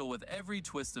potential with every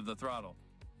twist of the throttle.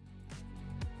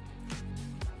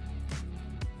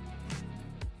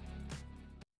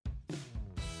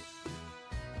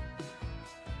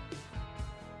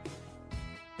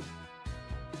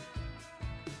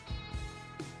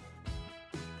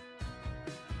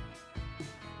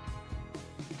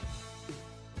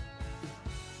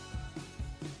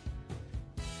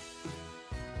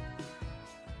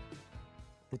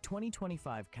 The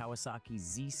 2025 Kawasaki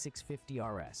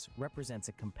Z650RS represents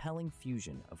a compelling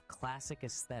fusion of classic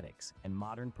aesthetics and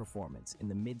modern performance in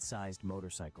the mid-sized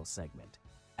motorcycle segment.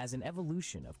 As an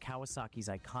evolution of Kawasaki's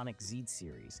iconic Z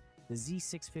series, the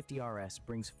Z650RS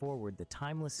brings forward the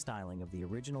timeless styling of the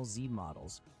original Z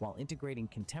models while integrating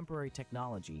contemporary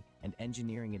technology and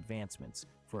engineering advancements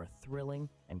for a thrilling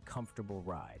and comfortable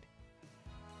ride.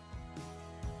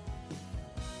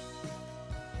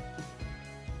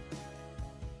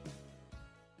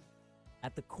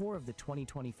 At the core of the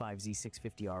 2025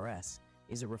 Z650RS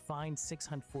is a refined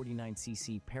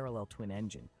 649cc parallel twin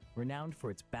engine, renowned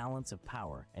for its balance of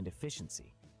power and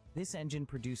efficiency. This engine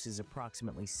produces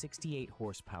approximately 68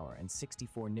 horsepower and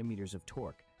 64 Nm of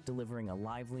torque, delivering a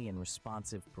lively and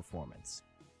responsive performance.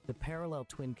 The parallel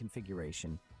twin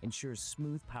configuration ensures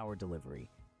smooth power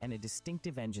delivery and a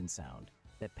distinctive engine sound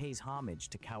that pays homage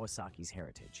to Kawasaki's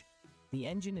heritage. The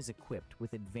engine is equipped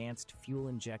with advanced fuel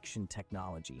injection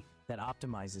technology that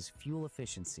optimizes fuel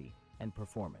efficiency and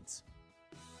performance.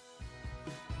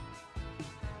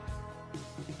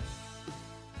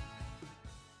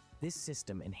 This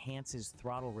system enhances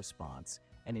throttle response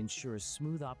and ensures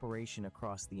smooth operation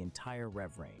across the entire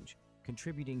rev range,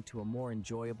 contributing to a more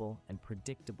enjoyable and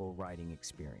predictable riding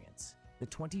experience. The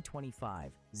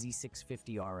 2025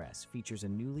 Z650RS features a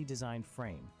newly designed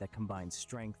frame that combines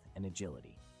strength and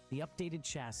agility. The updated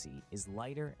chassis is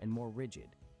lighter and more rigid,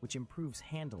 which improves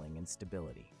handling and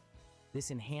stability. This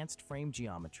enhanced frame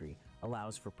geometry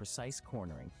allows for precise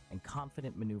cornering and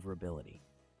confident maneuverability,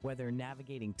 whether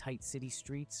navigating tight city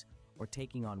streets or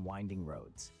taking on winding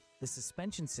roads. The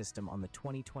suspension system on the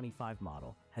 2025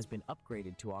 model has been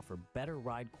upgraded to offer better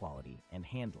ride quality and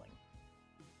handling.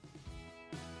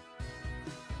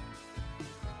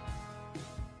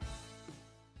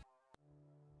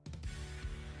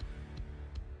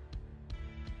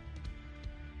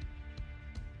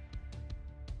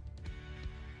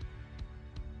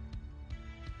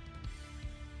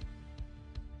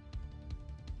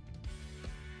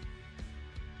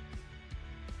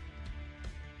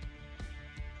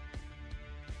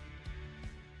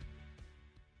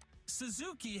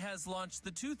 Suzuki has launched the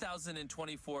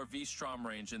 2024 V-Strom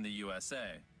range in the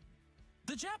USA.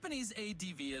 The Japanese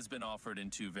ADV has been offered in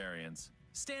two variants,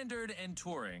 Standard and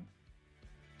Touring.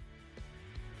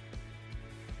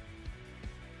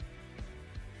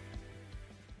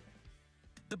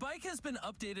 The bike has been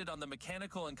updated on the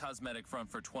mechanical and cosmetic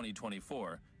front for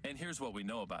 2024, and here's what we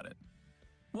know about it.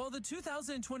 While the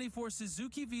 2024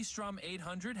 Suzuki V-Strom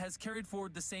 800 has carried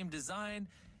forward the same design,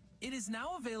 it is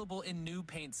now available in new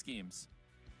paint schemes.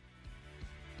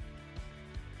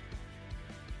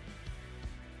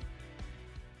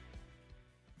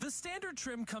 The standard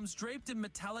trim comes draped in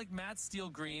metallic matte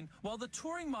steel green, while the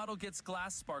touring model gets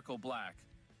glass sparkle black.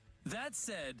 That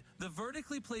said, the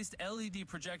vertically placed LED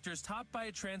projectors topped by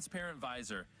a transparent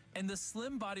visor and the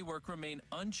slim bodywork remain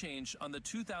unchanged on the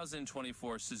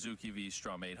 2024 Suzuki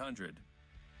V-Strom 800.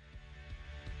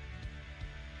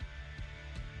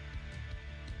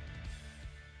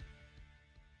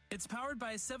 It's powered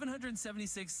by a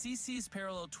 776cc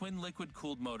parallel twin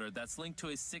liquid-cooled motor that's linked to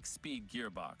a 6-speed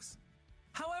gearbox.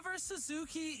 However,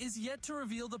 Suzuki is yet to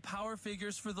reveal the power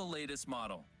figures for the latest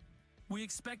model. We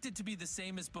expect it to be the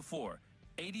same as before,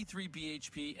 83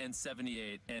 bhp and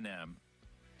 78 Nm.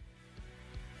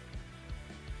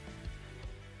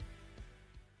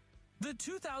 The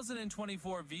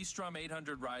 2024 V-Strom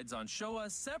 800 rides on Showa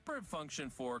separate function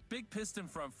fork, big piston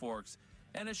front forks,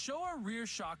 and a Showa rear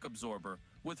shock absorber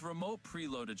with remote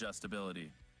preload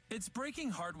adjustability. Its braking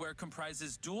hardware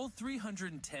comprises dual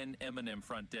 310 mm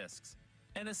front discs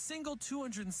and a single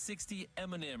 260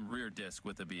 mm rear disc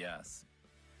with ABS.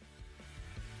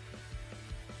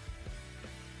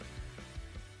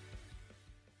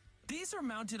 These are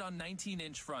mounted on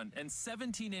 19-inch front and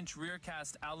 17-inch rear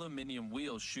cast aluminum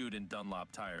wheels shoed in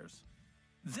Dunlop tires.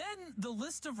 Then, the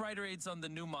list of rider aids on the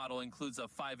new model includes a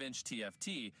 5-inch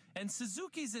TFT and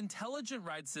Suzuki's intelligent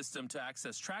ride system to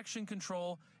access traction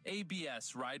control,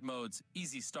 ABS ride modes,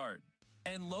 easy start,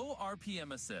 and low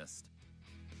RPM assist.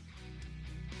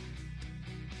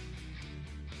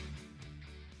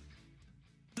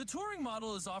 The touring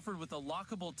model is offered with a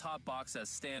lockable top box as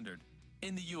standard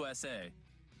in the USA.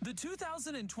 The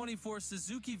 2024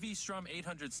 Suzuki V-Strom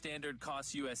 800 Standard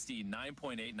costs USD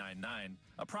 9.899,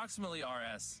 approximately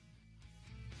Rs.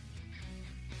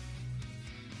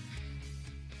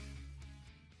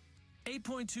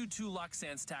 $8.22 lakh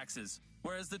sans taxes,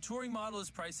 whereas the touring model is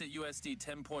priced at USD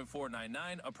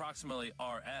 10.499, approximately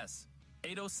Rs.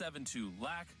 8.072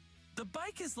 lakh. The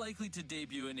bike is likely to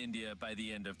debut in India by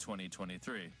the end of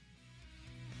 2023.